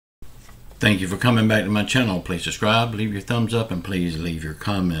Thank you for coming back to my channel. Please subscribe, leave your thumbs up, and please leave your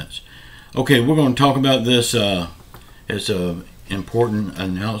comments. Okay, we're going to talk about this. It's an important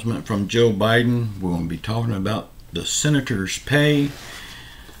announcement from Joe Biden. We're going to be talking about the senators' pay.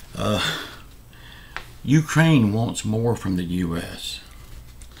 Ukraine wants more from the U.S.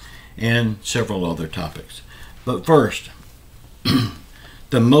 and several other topics. But first,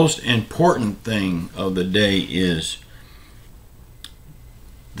 the most important thing of the day is,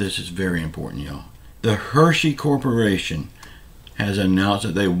 this is very important, y'all. The Hershey Corporation has announced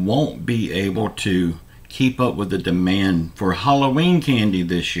that they won't be able to keep up with the demand for Halloween candy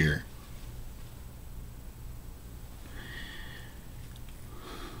this year.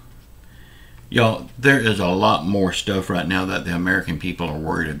 Y'all, there is a lot more stuff right now that the American people are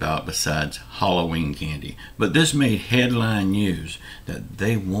worried about besides Halloween candy. But this made headline news that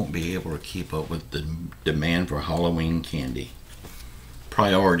they won't be able to keep up with the demand for Halloween candy.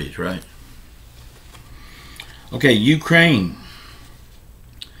 Priorities, right? Okay, Ukraine.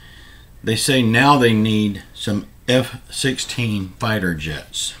 They say now they need some F-16 fighter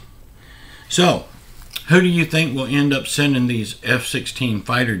jets. So, who do you think will end up sending these F-16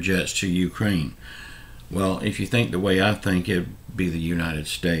 fighter jets to Ukraine? Well, if you think the way I think, it'd be the United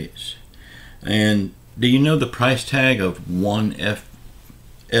States. And do you know the price tag of one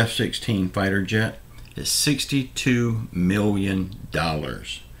F-16 fighter jet? It's $62 million.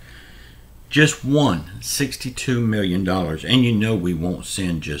 Just one, $62 million. And you know we won't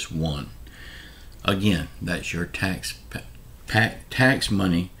send just one. Again, that's your tax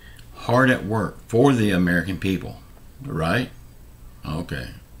money hard at work for the American people, right? Okay,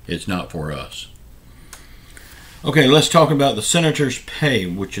 it's not for us. Okay, let's talk about the senator's pay,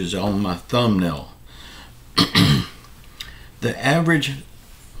 which is on my thumbnail. The average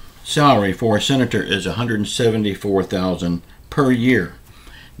salary for a senator is $174,000 per year.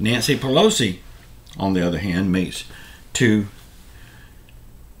 Nancy Pelosi, on the other hand, makes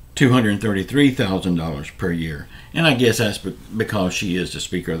 $233,000 per year. And I guess that's because she is the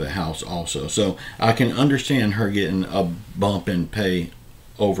Speaker of the House also. So I can understand her getting a bump in pay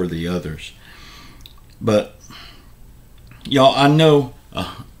over the others. But, y'all, I know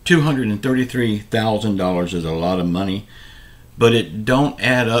 $233,000 is a lot of money, but it don't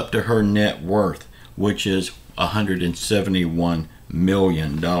add up to her net worth, which is $171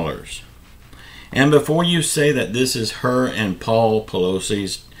 million. And before you say that this is her and Paul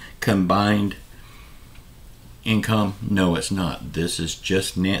Pelosi's combined income, no, it's not. This is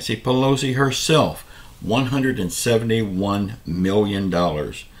just Nancy Pelosi herself, $171 million,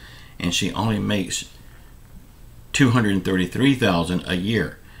 and she only makes $233,000 a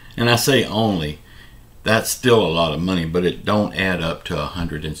year. And I say only, that's still a lot of money, but it don't add up to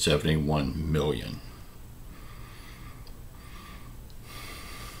 $171 million.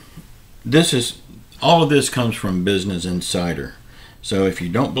 All of this comes from Business Insider. So if you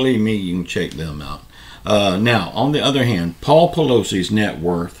don't believe me, you can check them out. Now, on the other hand, Paul Pelosi's net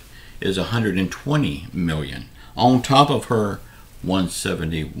worth is $120 million, on top of her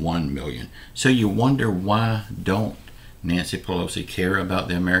 $171 million. So you wonder, why don't Nancy Pelosi care about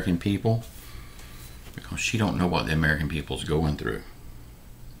the American people? Because she don't know what the American people's going through.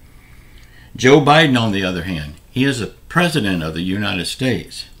 Joe Biden, on the other hand, he is the President of the United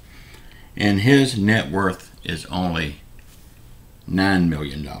States, and his net worth is only $9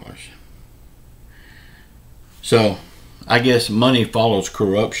 million. So I guess money follows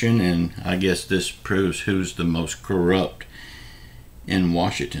corruption, and I guess this proves who's the most corrupt in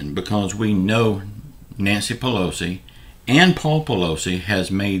Washington, because we know Nancy Pelosi and Paul Pelosi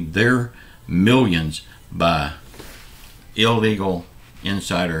has made their millions by illegal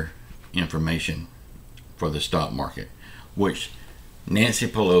insider information for the stock market, which Nancy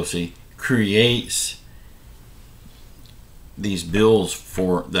Pelosi creates these bills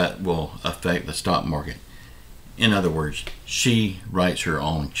for that will affect the stock market. In other words, she writes her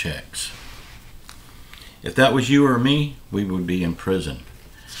own checks. If that was you or me, we would be in prison.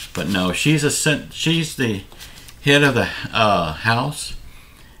 But no, she's the head of the House,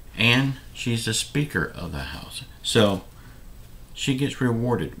 and she's the Speaker of the House. So she gets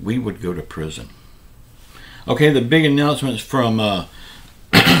rewarded. We would go to prison. Okay, the big announcements from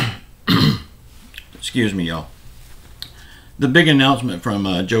excuse me, y'all. The big announcement from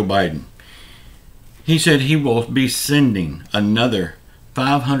Joe Biden. He said he will be sending another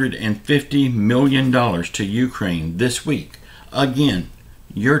 $550 million to Ukraine this week. Again,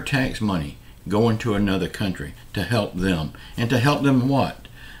 your tax money going to another country to help them. And to help them what?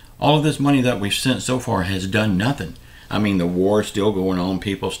 All of this money that we've sent so far has done nothing. I mean, the war is still going on.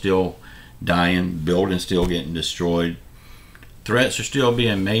 People still dying. Buildings still getting destroyed. threats are still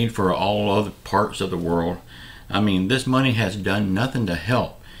being made for all other parts of the world. I mean, this money has done nothing to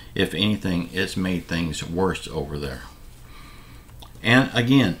help. If anything, it's made things worse over there. And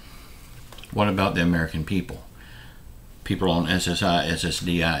again, what about the American people? People on SSI,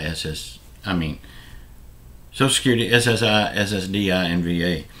 SSDI, Social Security, SSI, SSDI, and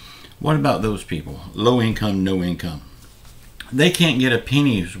VA. What about those people? Low income, no income. They can't get a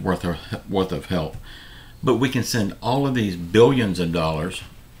penny's worth of help. But we can send all of these billions of dollars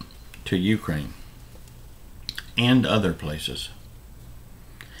to Ukraine and other places.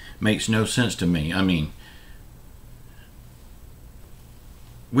 Makes no sense to me. I mean,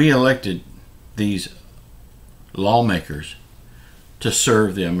 we elected these lawmakers to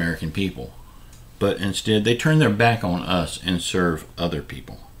serve the American people, but instead they turn their back on us and serve other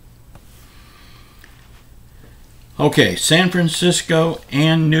people. Okay, San Francisco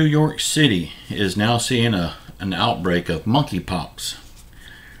and New York City is now seeing an outbreak of monkeypox.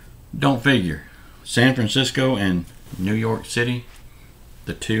 Don't figure. San Francisco and New York City,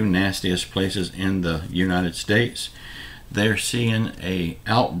 the two nastiest places in the United States, they're seeing an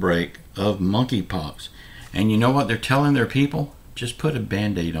outbreak of monkeypox. And you know what they're telling their people? Just put a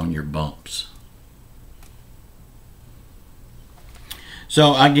Band-Aid on your bumps.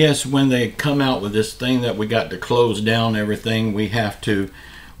 So I guess when they come out with this thing that we got to close down everything, we have to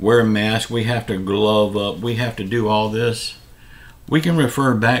wear masks, we have to glove up, we have to do all this, we can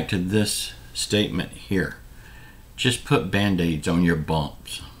refer back to this statement here. Just put Band-Aids on your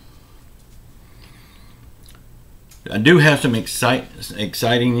bumps. I do have some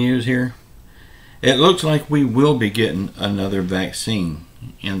exciting news here. It looks like we will be getting another vaccine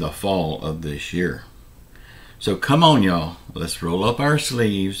in the fall of this year. So come on, y'all. Let's roll up our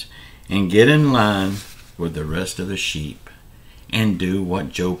sleeves and get in line with the rest of the sheep and do what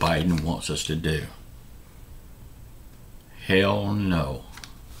Joe Biden wants us to do. Hell no.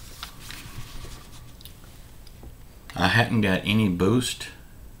 I hadn't got any boost.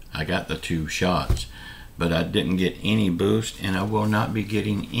 I got the 2 shots, but I didn't get any boost, and I will not be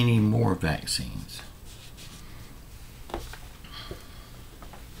getting any more vaccines.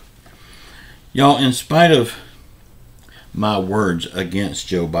 Y'all, in spite of my words against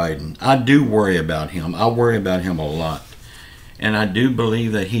Joe Biden, I do worry about him. I worry about him a lot. And I do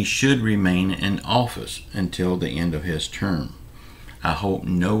believe that he should remain in office until the end of his term. I hope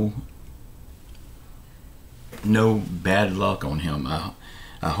no bad luck on him. I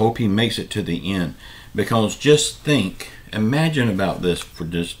hope he makes it to the end. Because just think, imagine about this for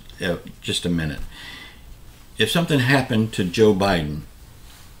just a minute. If something happened to Joe Biden,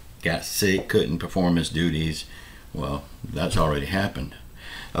 got sick, couldn't perform his duties, well, that's already happened.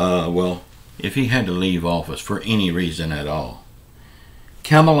 Well, if he had to leave office for any reason at all,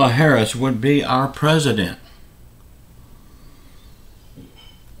 Kamala Harris would be our president.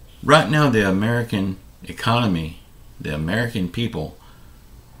 Right now, the American economy, the American people,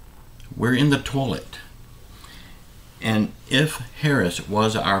 we're in the toilet. And if Harris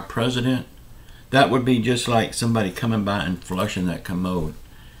was our president, that would be just like somebody coming by and flushing that commode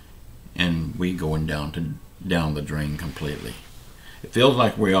and we going down the drain completely. It feels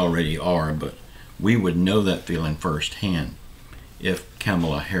like we already are, but we would know that feeling firsthand if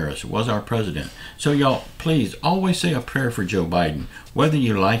Kamala Harris was our president. So y'all, please always say a prayer for Joe Biden. Whether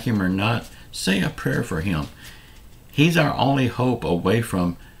you like him or not, say a prayer for him. He's our only hope away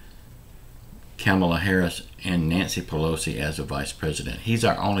from Kamala Harris and Nancy Pelosi as a vice president. He's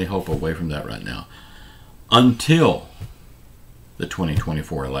our only hope away from that right now. Until the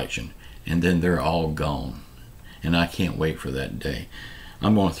 2024 election. And then they're all gone. And I can't wait for that day.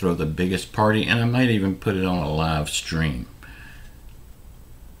 I'm going to throw the biggest party, and I might even put it on a live stream.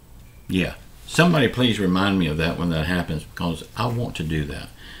 Yeah, somebody please remind me of that when that happens, because I want to do that.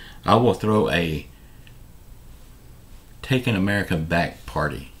 I will throw a Taking America Back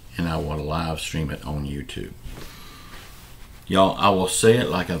party, and I will live stream it on YouTube. Y'all, I will say it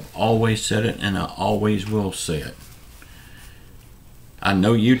like I've always said it, and I always will say it. I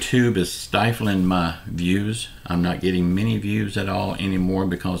know YouTube is stifling my views. I'm not getting many views at all anymore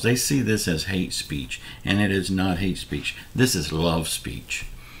because they see this as hate speech, and it is not hate speech. This is love speech.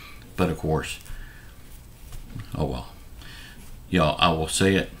 But of course, oh well. Y'all, I will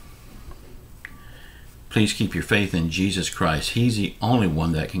say it. Please keep your faith in Jesus Christ. He's the only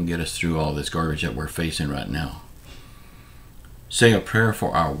one that can get us through all this garbage that we're facing right now. Say a prayer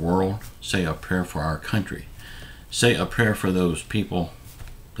for our world. Say a prayer for our country. Say a prayer for those people,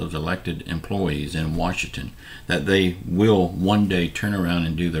 those elected employees in Washington, that they will one day turn around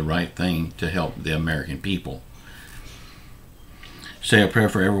and do the right thing to help the American people. Say a prayer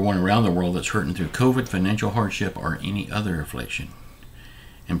for everyone around the world that's hurting through COVID, financial hardship, or any other affliction.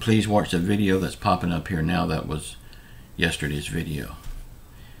 And please watch the video that's popping up here now. That was yesterday's video.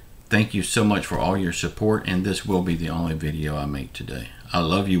 Thank you so much for all your support, and this will be the only video I make today. I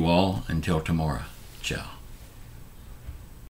love you all. Until tomorrow. Ciao.